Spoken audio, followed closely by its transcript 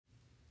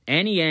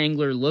Any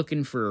angler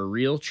looking for a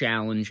real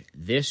challenge,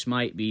 this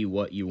might be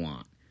what you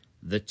want.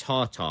 The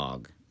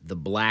Tautog, the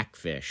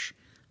Blackfish,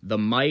 the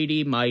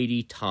mighty,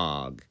 mighty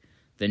Tog.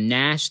 The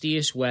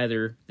nastiest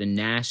weather, the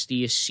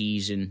nastiest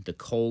season, the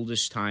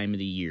coldest time of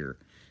the year.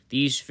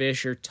 These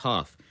fish are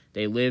tough.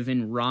 They live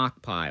in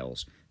rock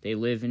piles. They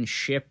live in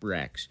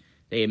shipwrecks.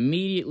 They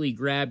immediately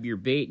grab your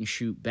bait and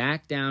shoot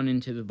back down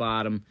into the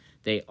bottom.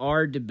 They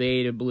are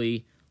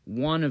debatably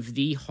one of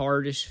the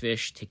hardest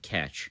fish to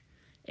catch.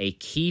 A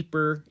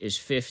keeper is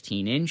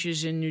 15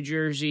 inches in New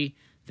Jersey.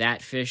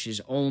 That fish is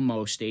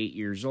almost 8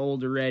 years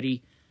old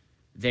already.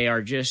 They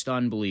are just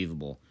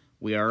unbelievable.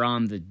 We are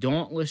on the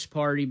Dauntless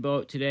party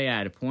boat today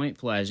out of Point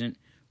Pleasant.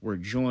 We're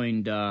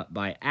joined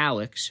by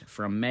Alex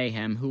from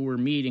Mayhem, who we're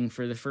meeting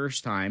for the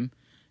first time,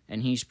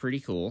 and he's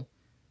pretty cool.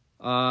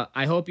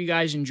 I hope you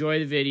guys enjoy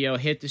the video.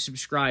 Hit the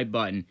subscribe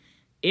button.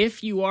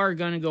 If you are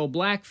going to go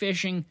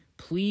blackfishing,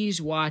 please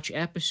watch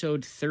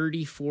episode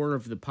 34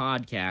 of the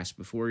podcast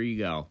before you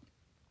go.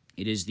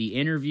 It is the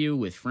interview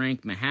with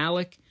Frank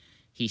Mahalik.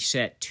 He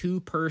set 2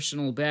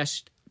 personal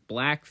best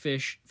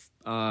blackfish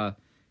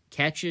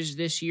catches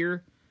this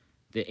year.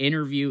 The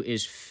interview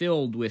is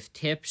filled with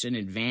tips and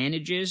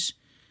advantages.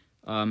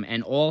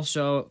 And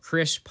also,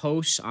 Chris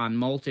posts on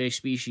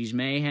Multi-Species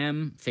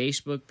Mayhem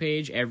Facebook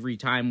page every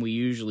time we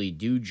usually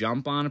do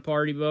jump on a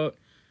party boat.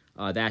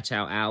 That's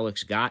how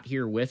Alex got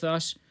here with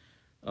us.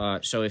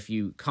 So if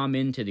you come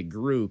into the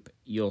group,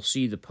 you'll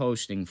see the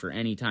posting for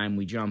any time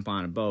we jump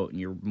on a boat, and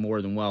you're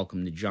more than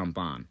welcome to jump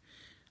on.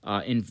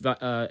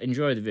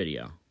 Enjoy the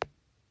video.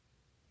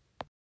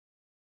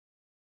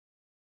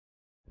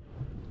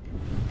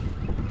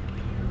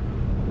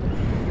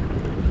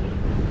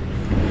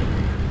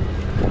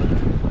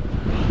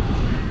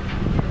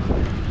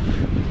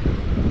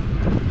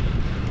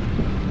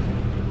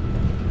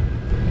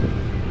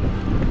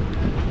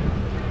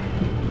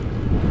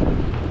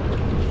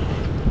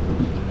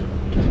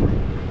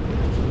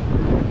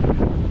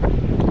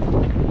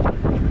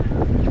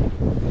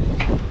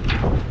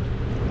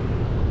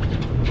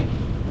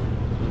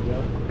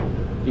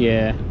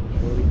 Yeah.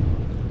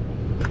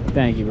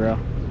 Thank you, bro.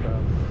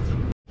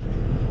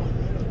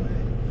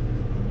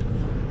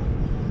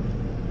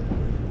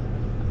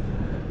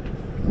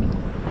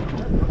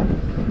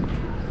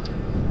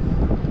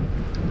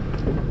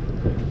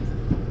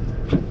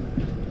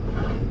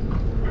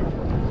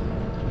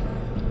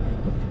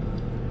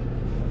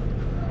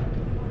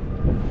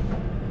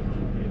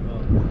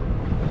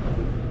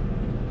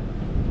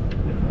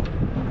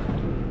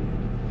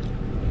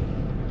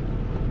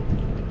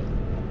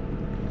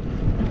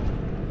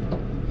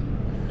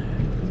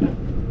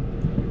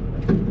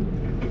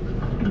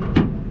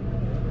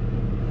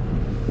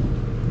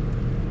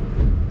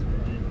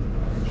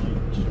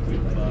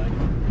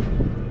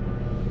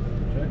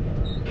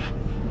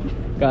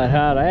 Got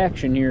hot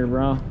action here,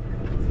 bro.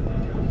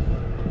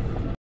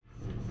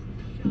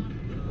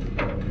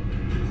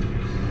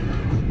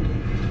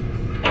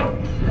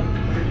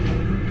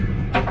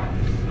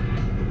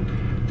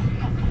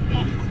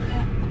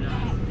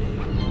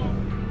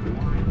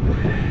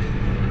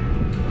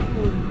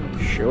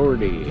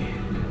 Shorty.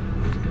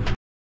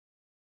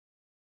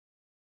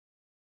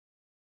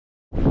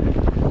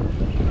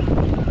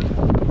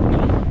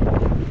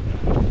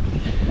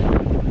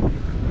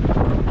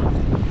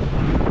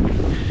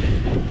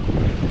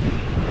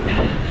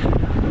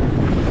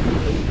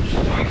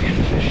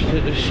 To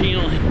the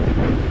ceiling.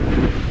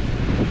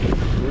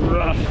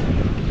 Rough.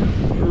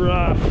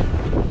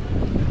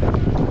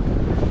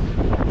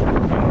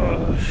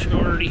 Oh,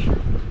 shorty.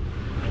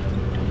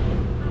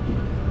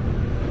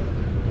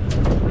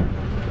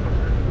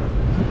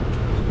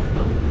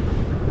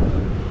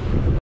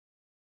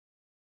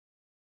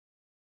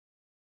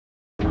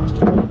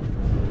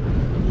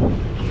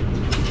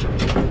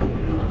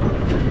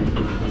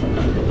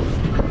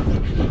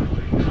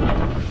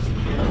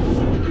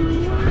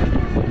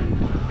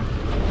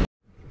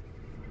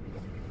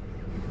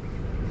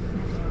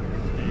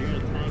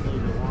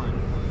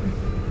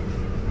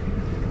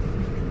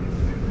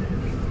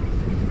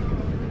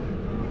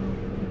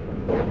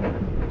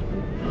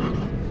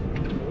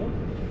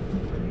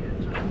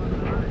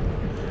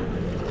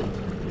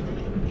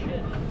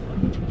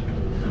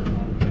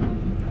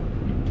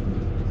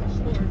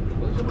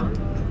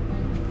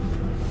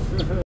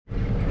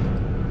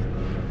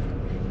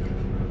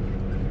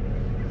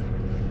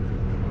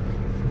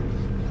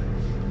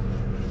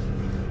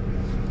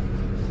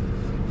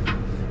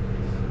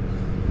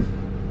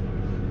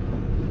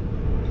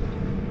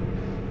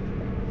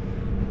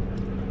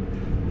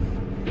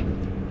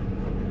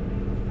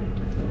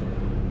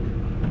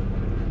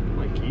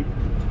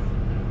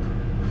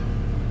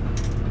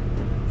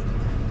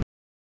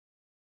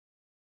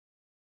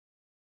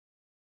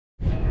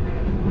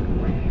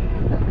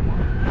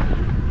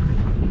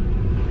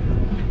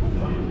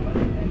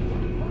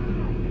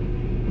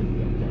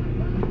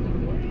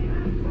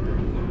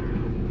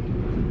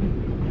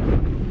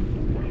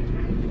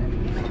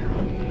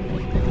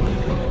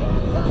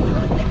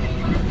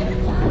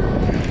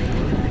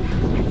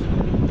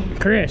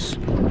 Chris.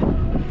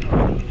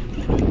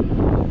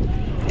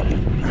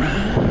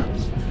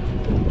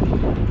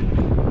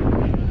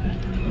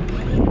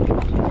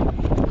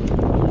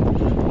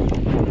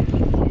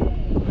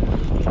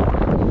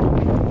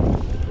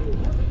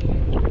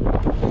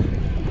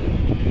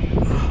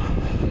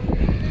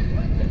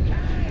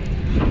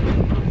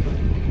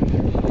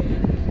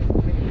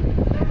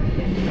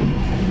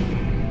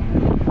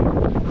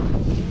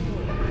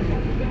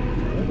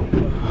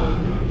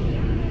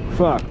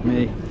 Fuck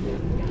me.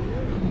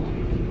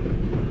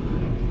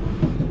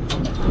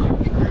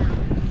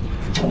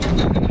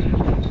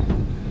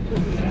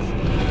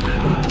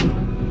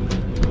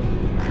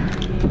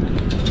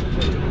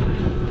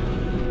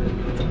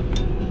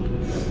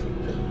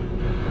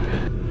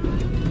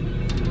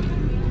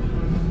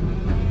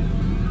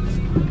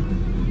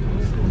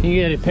 Can you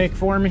get a pick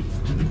for me?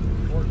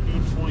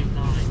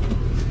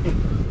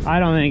 14.9. I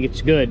don't think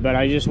it's good, but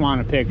I just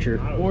want a picture.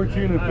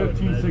 14 and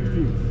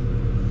 15/16.